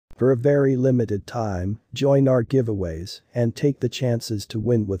For a very limited time, join our giveaways and take the chances to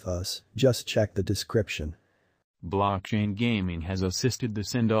win with us. Just check the description. Blockchain gaming has assisted the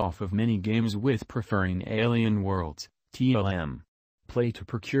send-off of many games with preferring Alien Worlds, TLM. Play to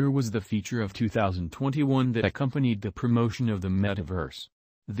Procure was the feature of 2021 that accompanied the promotion of the metaverse.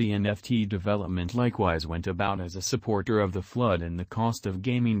 The NFT development likewise went about as a supporter of the flood and the cost of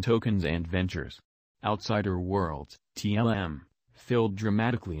gaming tokens and ventures. Outsider Worlds, TLM, filled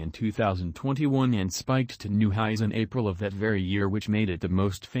dramatically in 2021 and spiked to new highs in April of that very year, which made it the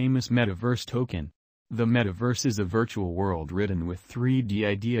most famous metaverse token. The metaverse is a virtual world written with 3D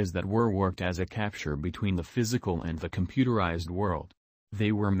ideas that were worked as a capture between the physical and the computerized world.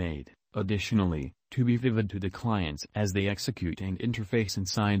 They were made, additionally, to be vivid to the clients as they execute and interface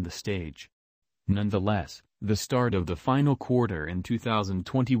inside the stage. Nonetheless, the start of the final quarter in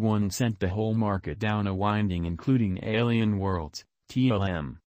 2021 sent the whole market down a winding, including Alien Worlds,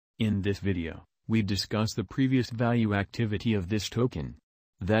 TLM. In this video, we discuss the previous value activity of this token.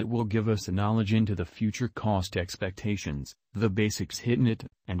 That will give us a knowledge into the future cost expectations, the basics hidden it,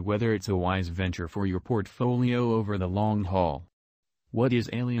 and whether it's a wise venture for your portfolio over the long haul. What is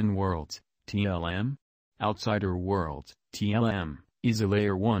Alien Worlds, TLM? Outsider Worlds, TLM, is a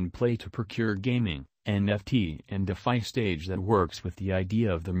Layer 1 play-to-procure gaming, NFT and DeFi stage that works with the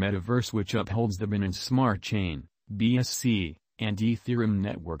idea of the metaverse, which upholds the Binance Smart Chain, BSC, and Ethereum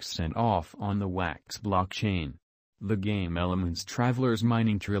networks sent off on the Wax blockchain. The game elements travelers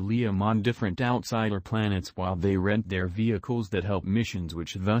mining Tlm on different outsider planets while they rent their vehicles that help missions,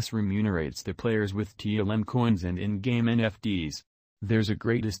 which thus remunerates the players with TLM coins and in-game NFTs. There's a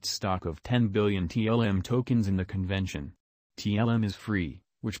greatest stock of 10 billion TLM tokens in the convention. TLM is free,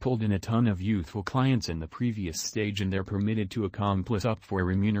 which pulled in a ton of youthful clients in the previous stage, and they're permitted to accomplish up for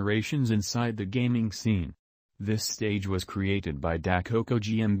remunerations inside the gaming scene. This stage was created by Dakoko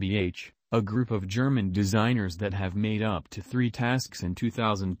GmbH, a group of German designers that have made up to 3 tasks in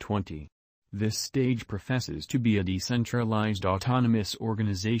 2020. This stage professes to be a decentralized autonomous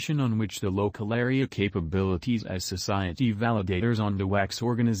organization on which the local area capabilities as society validators on the Wax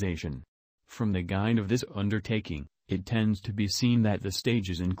organization. From the guide of this undertaking, it tends to be seen that the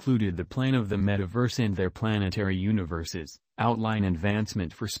stages included the plan of the metaverse and their planetary universes, outline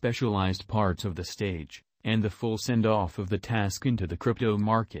advancement for specialized parts of the stage, and the full send-off of the task into the crypto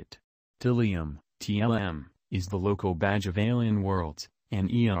market. Tlm, TLM, is the local badge of Alien Worlds, an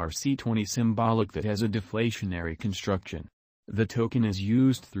ERC20 symbolic that has a deflationary construction. The token is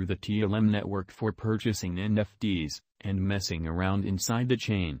used through the TLM network for purchasing NFTs, and messing around inside the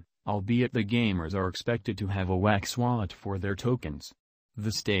chain, albeit the gamers are expected to have a Wax wallet for their tokens.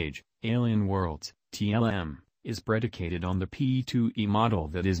 The stage, Alien Worlds, TLM, is predicated on the P2E model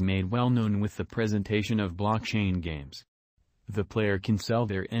that is made well known with the presentation of blockchain games. The player can sell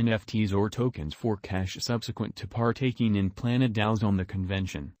their NFTs or tokens for cash subsequent to partaking in Planet DAOs on the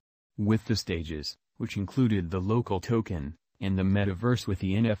convention. With the stages, which included the local token, and the metaverse with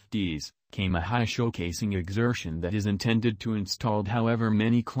the NFTs, came a high showcasing exertion that is intended to install however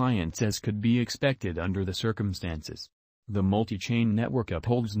many clients as could be expected under the circumstances. The multi-chain network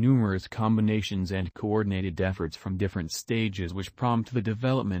upholds numerous combinations and coordinated efforts from different stages which prompt the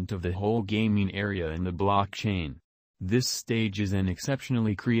development of the whole gaming area in the blockchain. This stage is an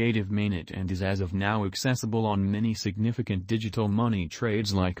exceptionally creative mainnet and is as of now accessible on many significant digital money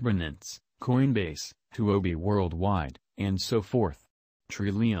trades like Binance, Coinbase, Huobi worldwide, and so forth.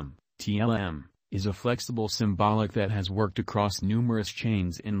 Tlm, TLM, is a flexible symbolic that has worked across numerous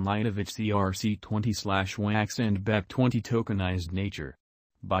chains in light of its ERC20/Wax and BEP20 tokenized nature.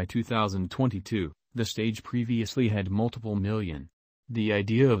 By 2022, the stage previously had multiple million. The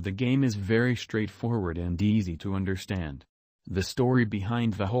idea of the game is very straightforward and easy to understand. The story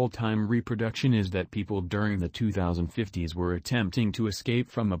behind the whole time reproduction is that people during the 2050s were attempting to escape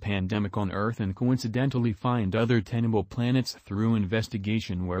from a pandemic on Earth and coincidentally find other tenable planets through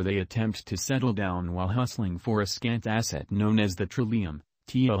investigation where they attempt to settle down while hustling for a scant asset known as the Tlm,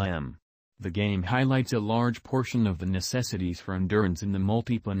 TLM. The game highlights a large portion of the necessities for endurance in the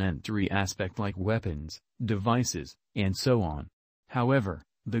multiplanetary aspect like weapons, devices, and so on. However,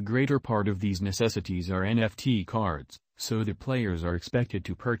 the greater part of these necessities are NFT cards, so the players are expected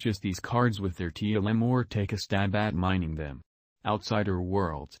to purchase these cards with their TLM or take a stab at mining them. Outsider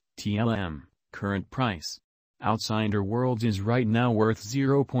Worlds, TLM, current price. Outsider Worlds is right now worth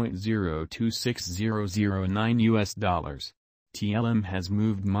 $0.026009 TLM has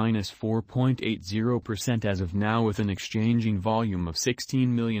moved -4.80% as of now with an exchanging volume of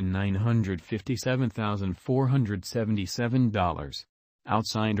 $16,957,477.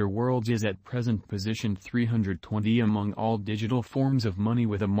 Outsider Worlds is at present positioned 320 among all digital forms of money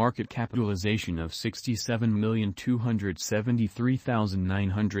with a market capitalization of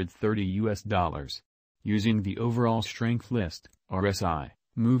 $67,273,930 Using the overall strength list, RSI,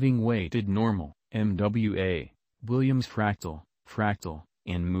 moving weighted normal, MWA, Williams fractal,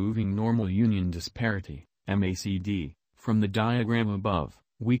 and moving normal union disparity, MACD, from the diagram above,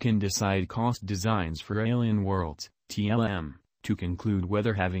 we can decide cost designs for Alien Worlds, TLM, to conclude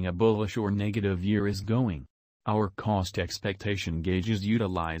whether having a bullish or negative year is going. Our cost expectation gauges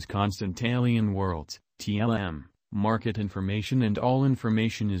utilize constant Alien Worlds, TLM, market information, and all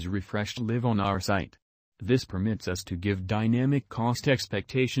information is refreshed live on our site. This permits us to give dynamic cost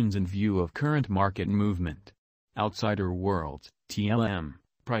expectations in view of current market movement. Outsider Worlds, TLM,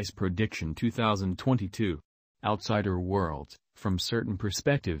 Price Prediction 2022. Outsider Worlds, from certain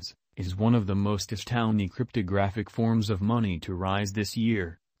perspectives, is one of the most astounding cryptographic forms of money to rise this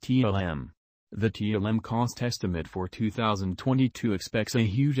year, TLM. The TLM cost estimate for 2022 expects a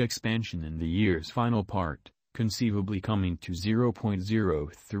huge expansion in the year's final part, conceivably coming to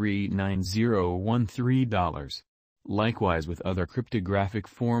 $0.039013. Likewise with other cryptographic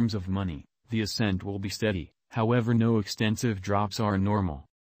forms of money, the ascent will be steady, however no extensive drops are normal.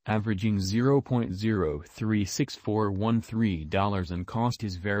 Averaging $0.036413 in cost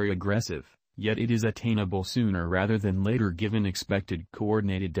is very aggressive, yet it is attainable sooner rather than later given expected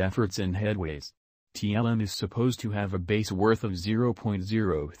coordinated efforts and headways. TLM is supposed to have a base worth of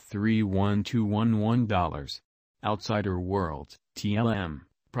 $0.031211. Outsider Worlds, TLM,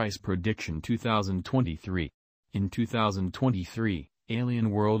 Price Prediction 2023. In 2023,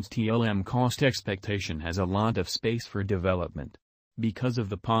 Alien Worlds TLM cost expectation has a lot of space for development. Because of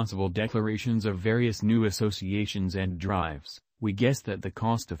the possible declarations of various new associations and drives, we guess that the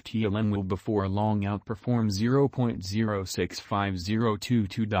cost of TLM will before long outperform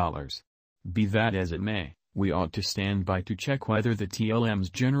 $0.065022. Be that as it may, we ought to stand by to check whether the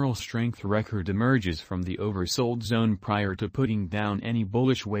TLM's general strength record emerges from the oversold zone prior to putting down any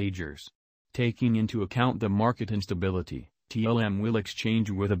bullish wagers. Taking into account the market instability, TLM will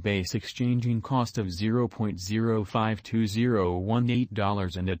exchange with a base exchanging cost of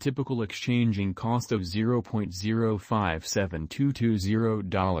 $0.052018 and a typical exchanging cost of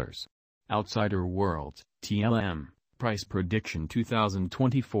 $0.057220. Outsider Worlds, TLM, Price Prediction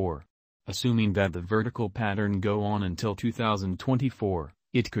 2024. Assuming that the vertical pattern go on until 2024,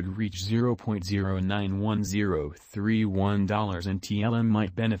 it could reach $0.091031 and TLM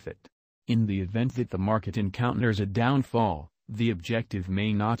might benefit. In the event that the market encounters a downfall, the objective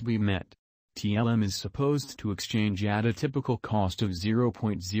may not be met. TLM is supposed to exchange at a typical cost of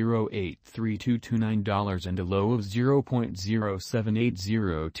 $0.083229 and a low of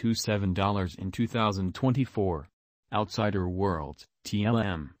 $0.078027 in 2024. Outsider Worlds,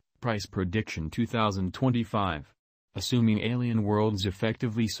 TLM, Price Prediction 2025. Assuming Alien Worlds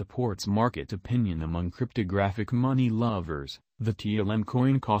effectively supports market opinion among cryptographic money lovers, the TLM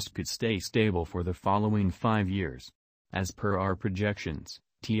coin cost could stay stable for the following 5 years. As per our projections,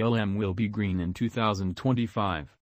 TLM will be green in 2025.